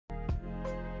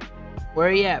Where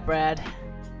are you at, Brad?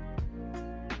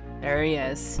 There he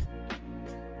is.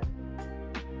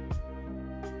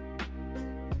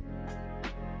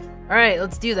 Alright,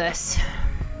 let's do this.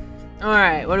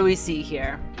 Alright, what do we see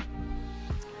here?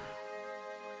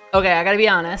 Okay, I gotta be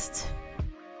honest.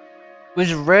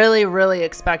 Was really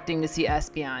expecting to see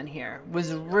Espeon here.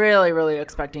 Was really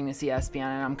expecting to see Espeon,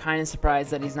 and I'm kind of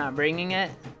surprised that he's not bringing it.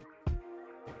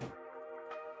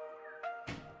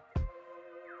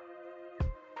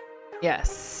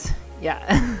 Yes.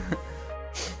 Yeah.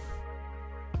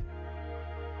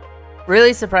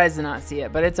 Really surprised to not see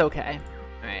it, but it's okay.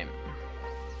 Alright.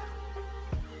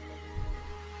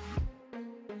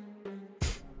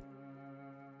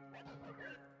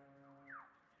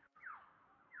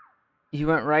 You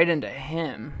went right into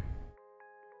him.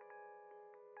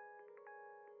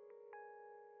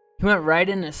 He went right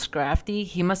into Scrafty?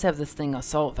 He must have this thing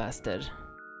assault vested.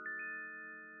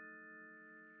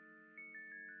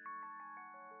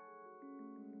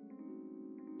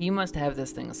 He must have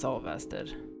this thing assault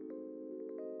vested.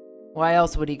 Why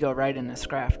else would he go right into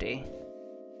Scrafty?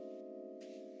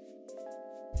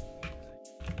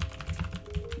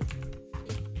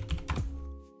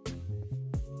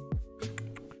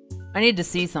 I need to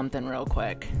see something real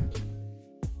quick.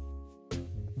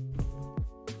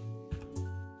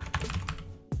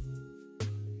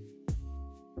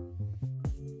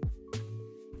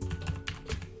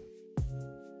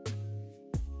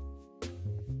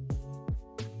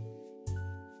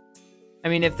 I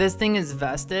mean, if this thing is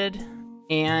vested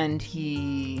and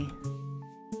he...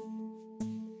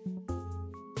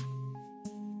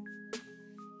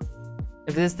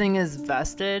 If this thing is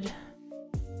vested...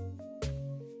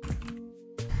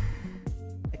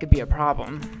 it could be a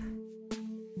problem.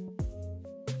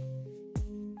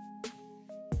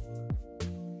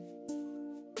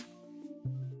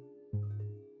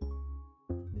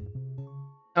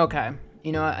 Okay.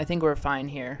 You know what? I think we're fine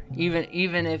here.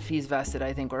 Even if he's vested,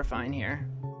 I think we're fine here.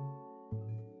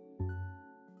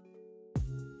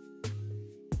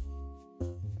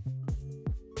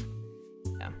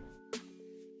 Yeah.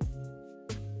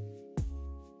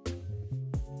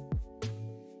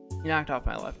 You knocked off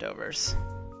my leftovers.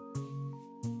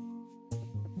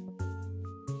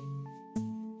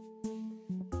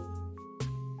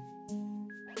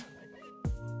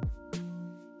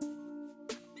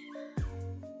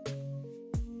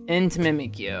 Into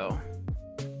Mimikyu.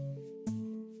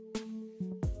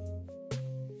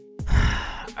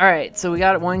 Alright, so we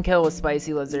got one kill with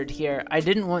Spicy Lizard here. I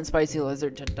didn't want Spicy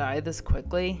Lizard to die this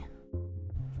quickly,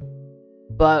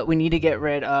 but we need to get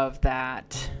rid of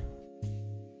that.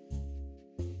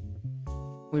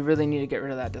 We really need to get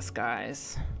rid of that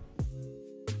disguise.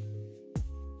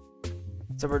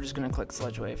 So we're just gonna click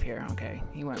Sludge Wave here. Okay,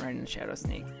 he went right into Shadow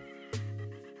Sneak.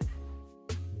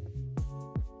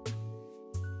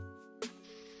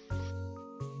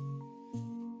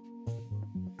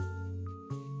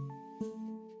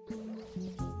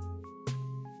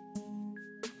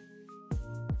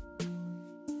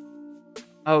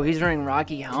 Oh, he's wearing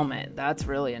Rocky Helmet. That's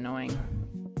really annoying.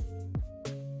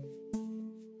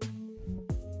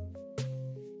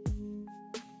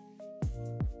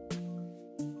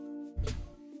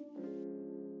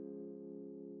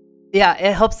 Yeah,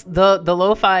 it helps. The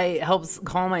lo-fi helps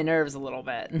calm my nerves a little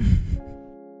bit.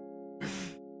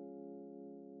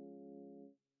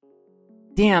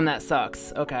 Damn, that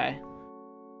sucks. Okay.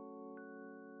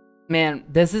 Man,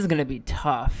 this is gonna be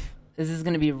tough. This is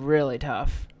gonna be really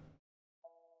tough.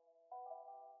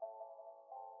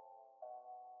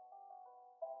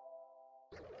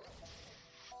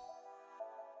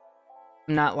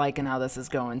 I'm not liking how this is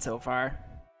going so far.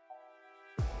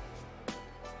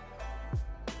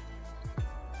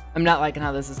 I'm not liking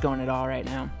how this is going at all right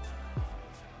now.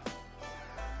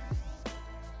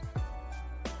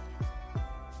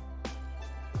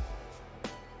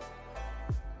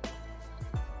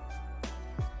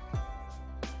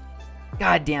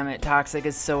 God damn it, Toxic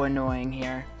is so annoying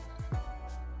here.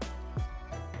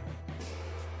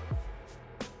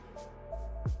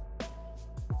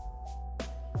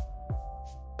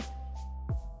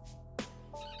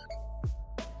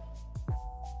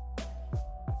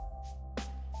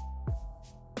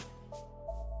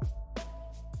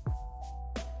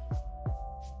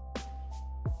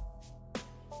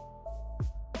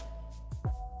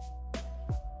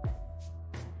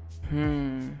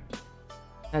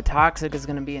 That Toxic is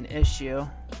going to be an issue.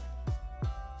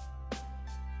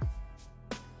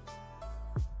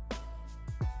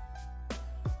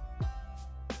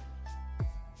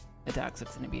 The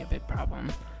Toxic's going to be a big problem.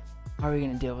 How are we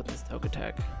going to deal with this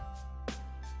Togetic?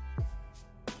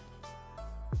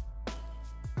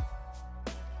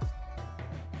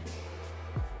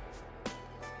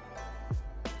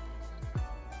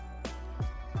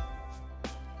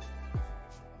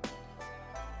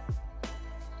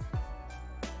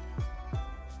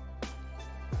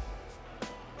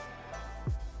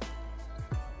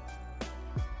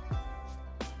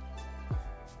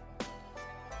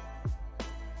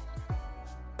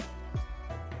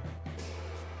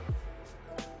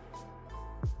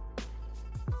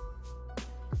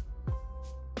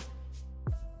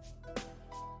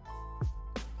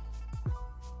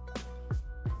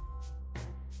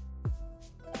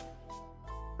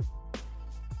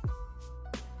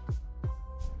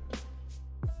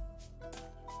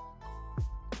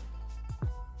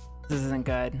 This isn't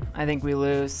good. I think we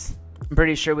lose. I'm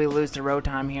pretty sure we lose to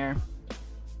Rotom here.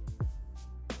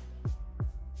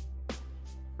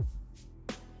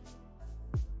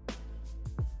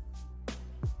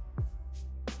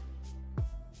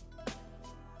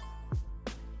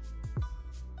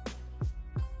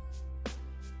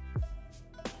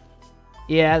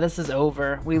 Yeah, this is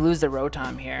over. We lose the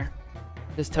Rotom here.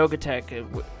 This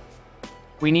Togetic,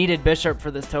 we needed Bishop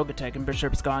for this Togetic, and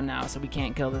Bishop's gone now, so we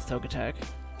can't kill this Togetic.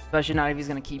 Especially not if he's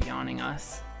going to keep yawning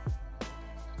us.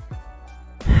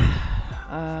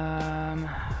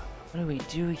 What do we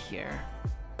do here?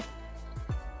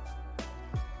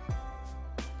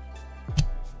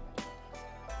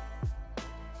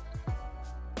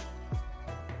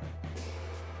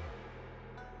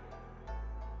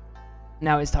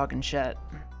 Now he's talking shit.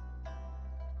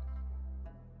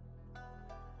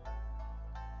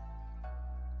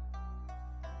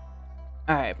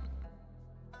 Alright.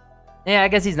 Yeah, I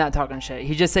guess he's not talking shit.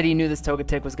 He just said he knew this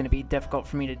Togetic was going to be difficult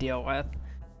for me to deal with.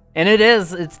 And it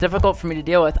is. It's difficult for me to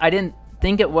deal with. I didn't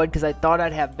think it would because I thought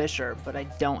I'd have Bishop, but I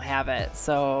don't have it.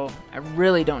 So I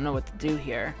really don't know what to do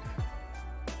here.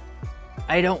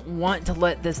 I don't want to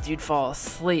let this dude fall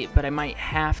asleep, but I might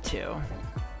have to.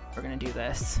 We're going to do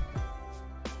this.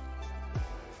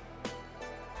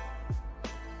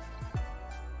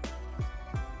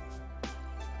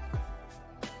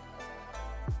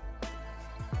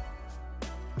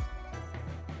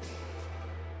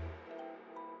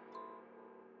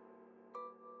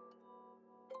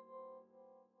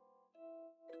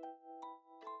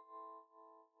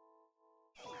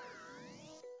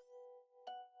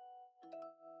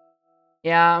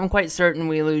 Yeah, I'm quite certain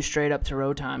we lose straight up to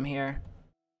Rotom here.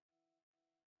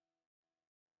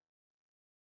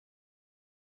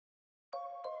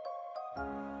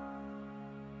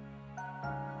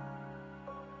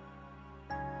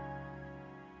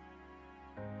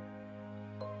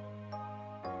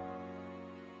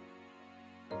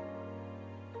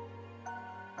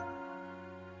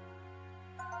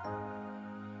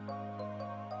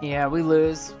 Yeah, we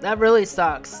lose. That really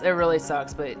sucks. It really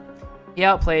sucks, but he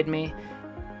outplayed me.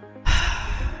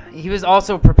 He was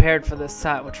also prepared for this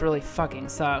set, which really fucking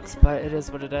sucks, but it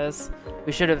is what it is.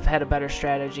 We should have had a better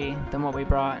strategy than what we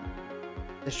brought.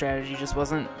 The strategy just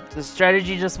wasn't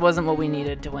what we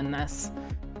needed to win this.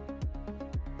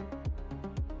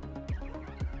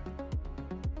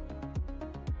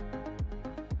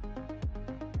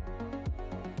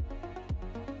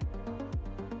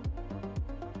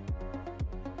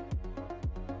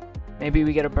 Maybe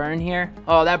we get a burn here.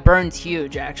 Oh, that burn's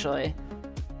huge, actually.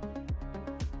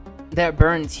 That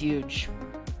burn's huge.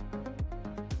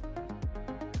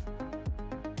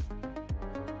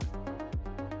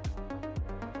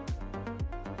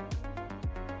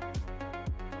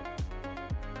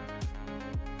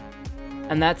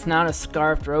 And that's not a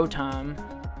scarfed Rotom.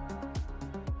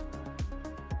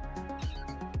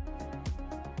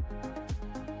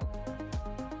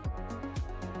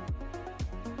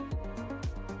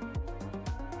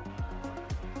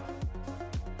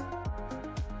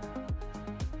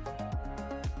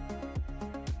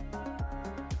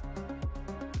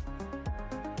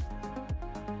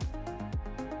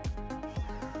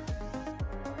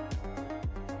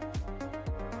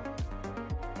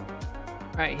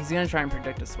 Alright, he's gonna try and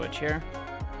predict a switch here.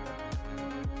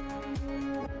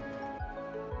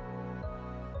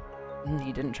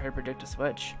 He didn't try to predict a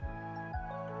switch.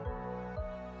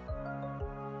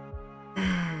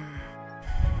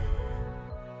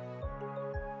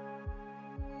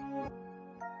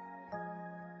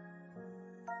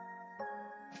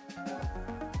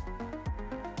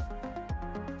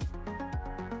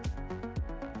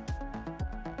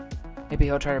 Maybe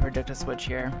he'll try to predict a switch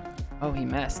here. Oh, he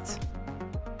missed.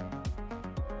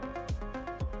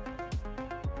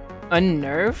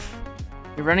 Unnerve?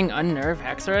 You're running Unnerve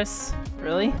Hexorus?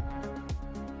 Really?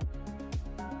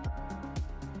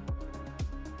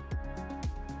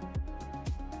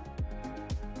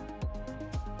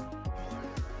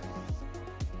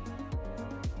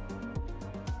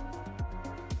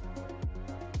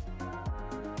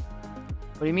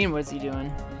 What do you mean, what's he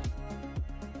doing?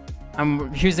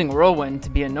 I'm using Whirlwind to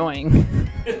be annoying.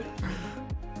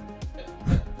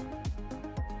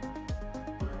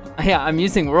 Yeah, I'm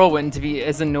using Whirlwind to be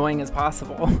as annoying as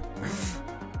possible.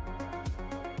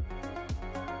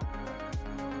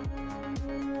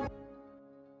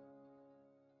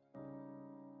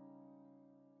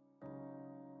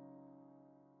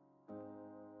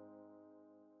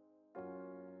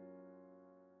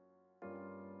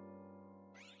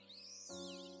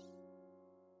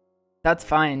 That's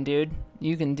fine, dude.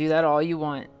 You can do that all you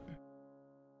want.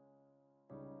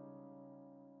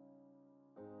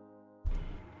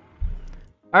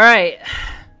 Alright.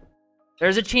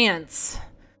 There's a chance.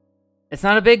 It's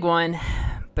not a big one,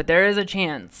 but there is a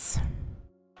chance.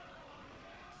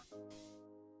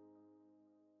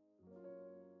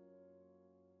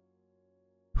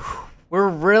 We're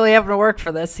really having to work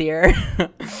for this here.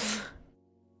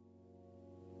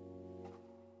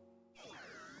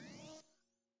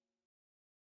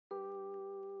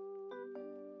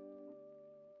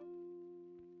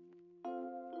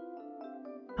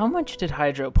 How much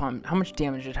damage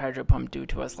did Hydro Pump do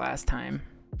to us last time?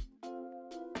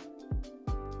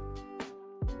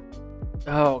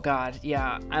 Oh god,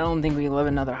 yeah. I don't think we live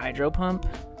another Hydro Pump.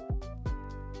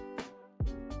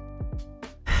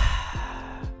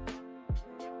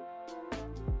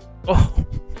 Oh.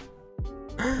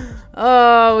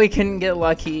 Oh, we couldn't get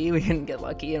lucky. We couldn't get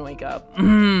lucky and wake up.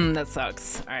 That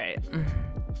sucks. Alright.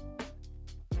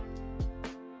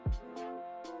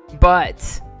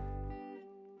 But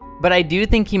I do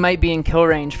think he might be in kill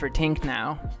range for Tink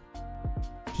now.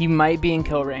 He might be in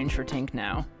kill range for Tink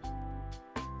now.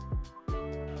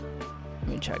 Let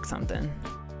me check something.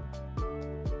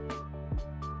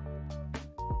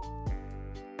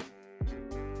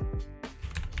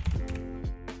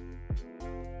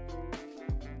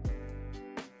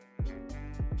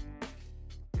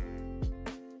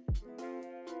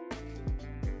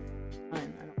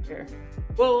 Fine, I don't care.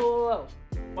 Whoa, whoa, whoa, whoa.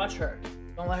 Watch her.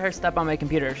 Don't let her step on my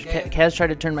computer. Kaz tried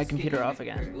to turn my computer off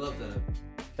again.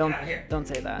 Don't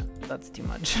say that. That's too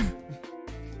much.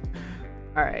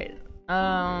 All right.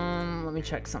 Let me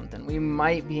check something. We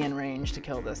might be in range to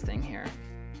kill this thing here.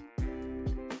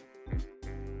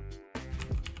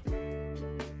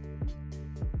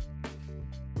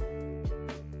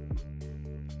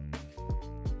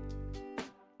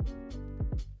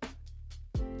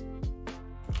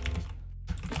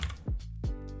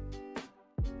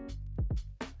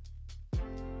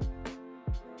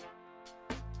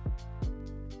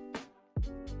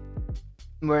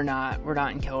 We're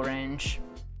not in kill range.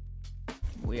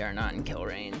 We are not in kill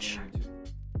range.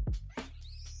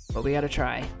 But we gotta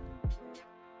try.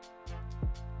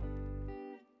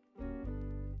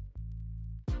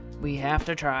 We have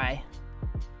to try.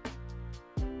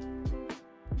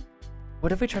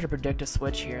 What if we try to predict a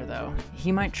switch here, though?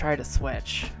 He might try to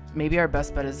switch. Maybe our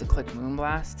best bet is to click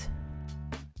Moonblast.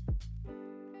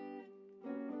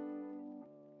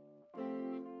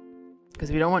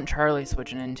 Because we don't want Charlie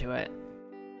switching into it.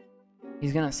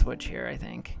 He's gonna switch here, I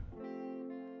think.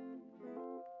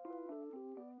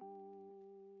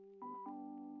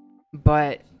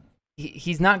 But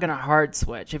he's not gonna hard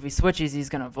switch. If he switches, he's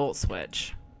gonna volt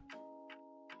switch.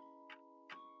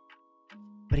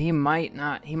 But he might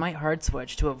not. He might hard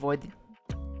switch to avoid the...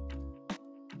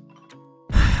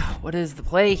 What is the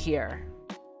play here?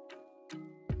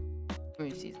 Let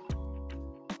me see.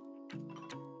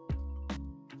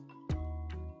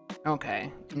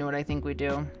 Okay, you know what I think we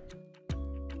do?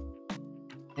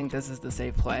 I think this is the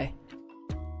safe play.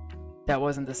 That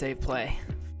wasn't the safe play.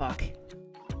 Fuck.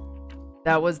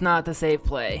 That was not the safe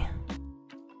play.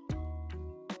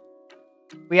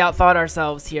 We outthought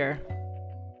ourselves here.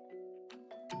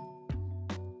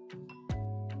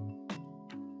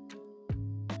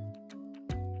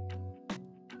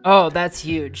 Oh, that's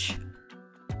huge.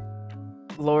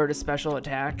 Lower to special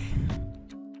attack.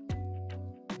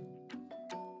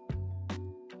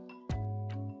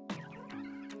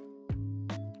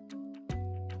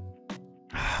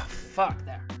 Fuck,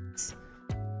 that hurts.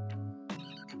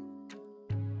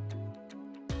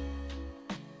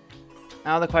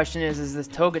 Now the question is this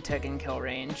Togetic in kill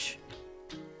range?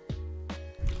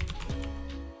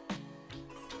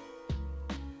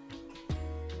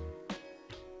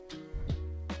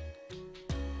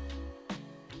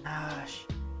 Gosh.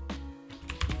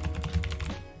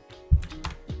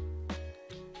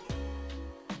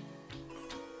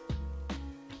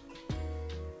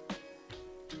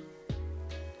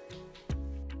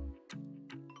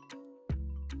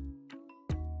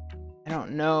 I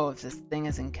don't know if this thing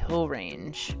is in kill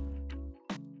range.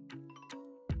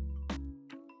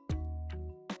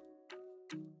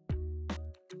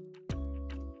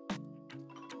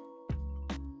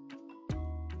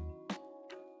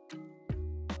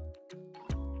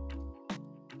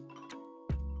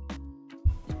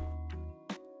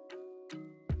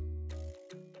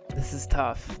 This is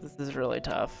tough. This is really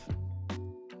tough.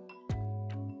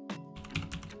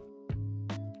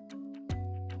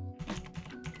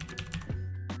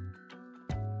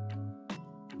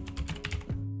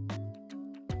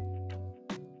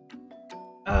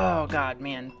 Oh god,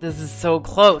 man, this is so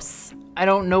close. I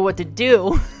don't know what to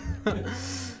do.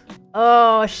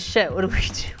 Oh shit, what do we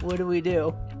do? What do we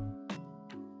do?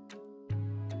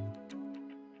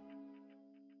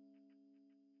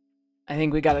 I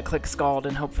think we gotta click Scald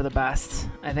and hope for the best.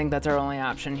 I think that's our only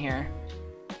option here.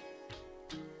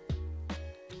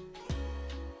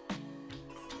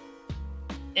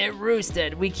 It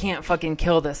roosted. We can't fucking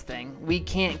kill this thing. We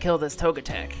can't kill this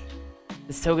Togetic.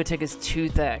 This Togetic is too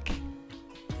thick.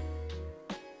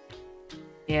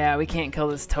 Yeah, we can't kill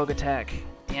this Togetic.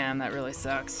 Damn, that really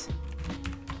sucks.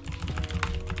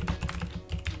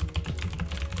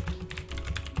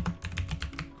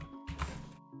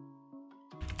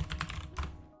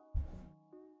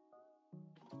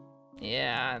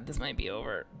 Yeah, this might be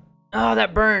over. Oh,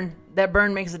 that burn. That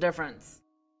burn makes a difference.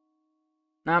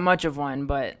 Not much of one,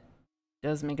 but it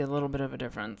does make a little bit of a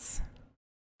difference.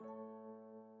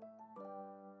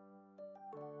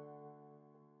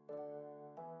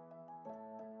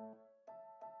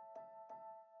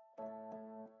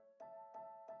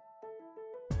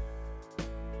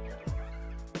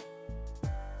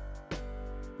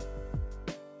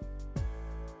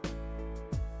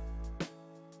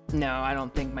 No, I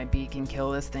don't think my beat can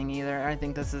kill this thing either. I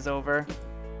think this is over.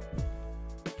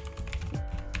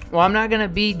 Well, I'm not gonna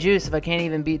beat Juice if I can't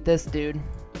even beat this dude.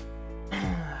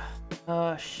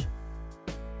 Gosh.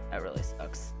 That really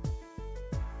sucks.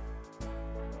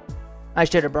 I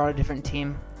should have brought a different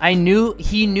team. He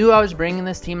knew I was bringing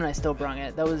this team and I still brung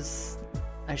it.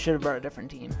 I should have brought a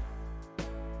different team.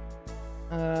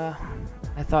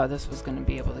 I thought this was gonna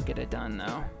be able to get it done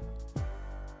though.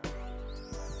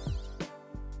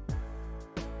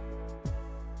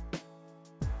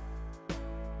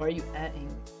 Why are you atting?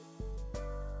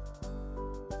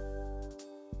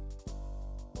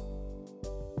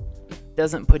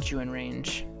 Doesn't put you in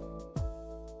range.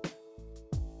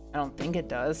 I don't think it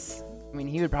does. I mean,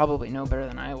 he would probably know better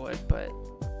than I would, but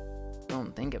I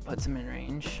don't think it puts him in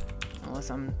range.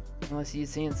 Unless he's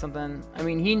seeing something. I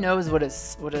mean, he knows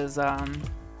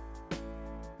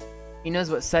he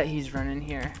knows what set he's running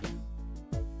here.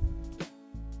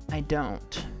 I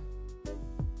don't.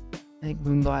 I think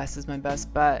Moonblast is my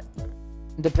best bet.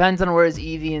 Depends on where his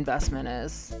EV investment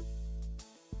is.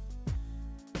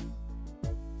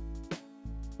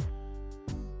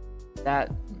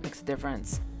 That makes a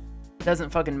difference.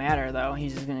 Doesn't fucking matter though.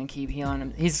 He's just gonna keep healing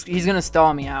him. He's gonna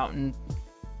stall me out and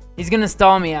he's gonna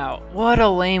stall me out. What a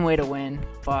lame way to win.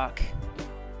 Fuck.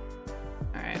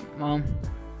 Alright, well.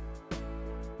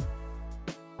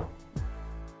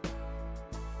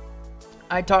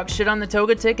 I talked shit on the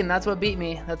Togetic and that's what beat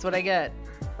me. That's what I get.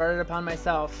 Brought it upon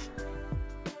myself.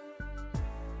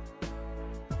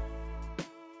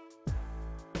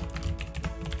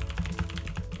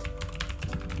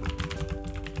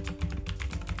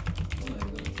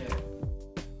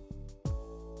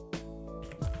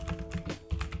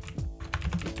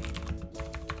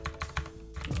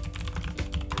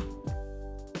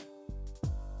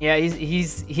 Yeah,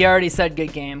 he already said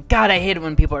good game. God, I hate it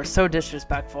when people are so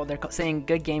disrespectful. They're saying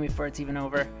good game before it's even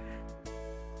over.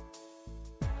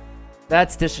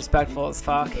 That's disrespectful as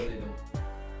fuck.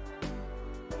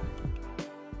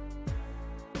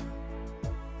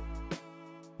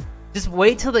 Just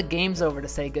wait till the game's over to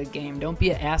say good game. Don't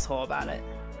be an asshole about it.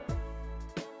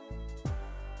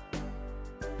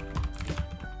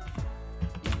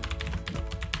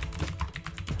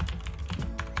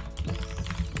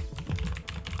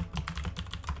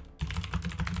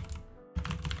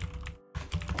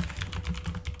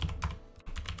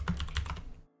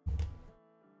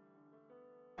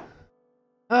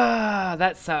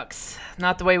 That sucks.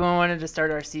 Not the way we wanted to start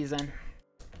our season.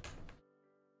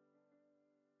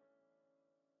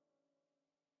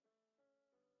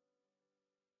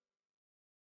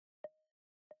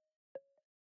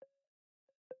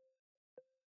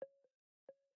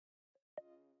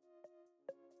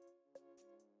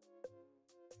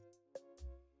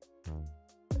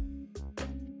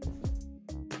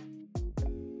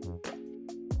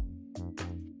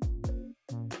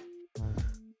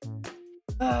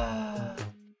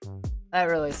 That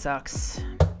really sucks.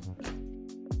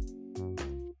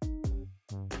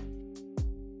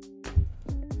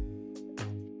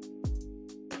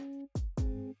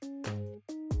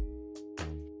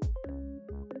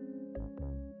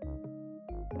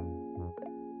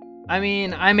 I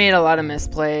mean, I made a lot of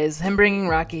misplays. Him bringing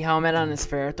Rocky Helmet on his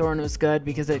Ferrothorn was good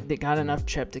because it got enough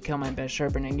chip to kill my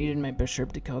Bishop, and I needed my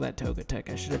Bishop to kill that Togetic.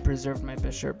 I should have preserved my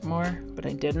Bishop more, but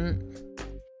I didn't.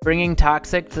 Bringing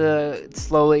Toxic to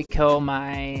slowly kill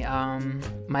my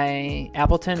my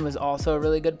Appleton was also a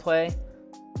really good play.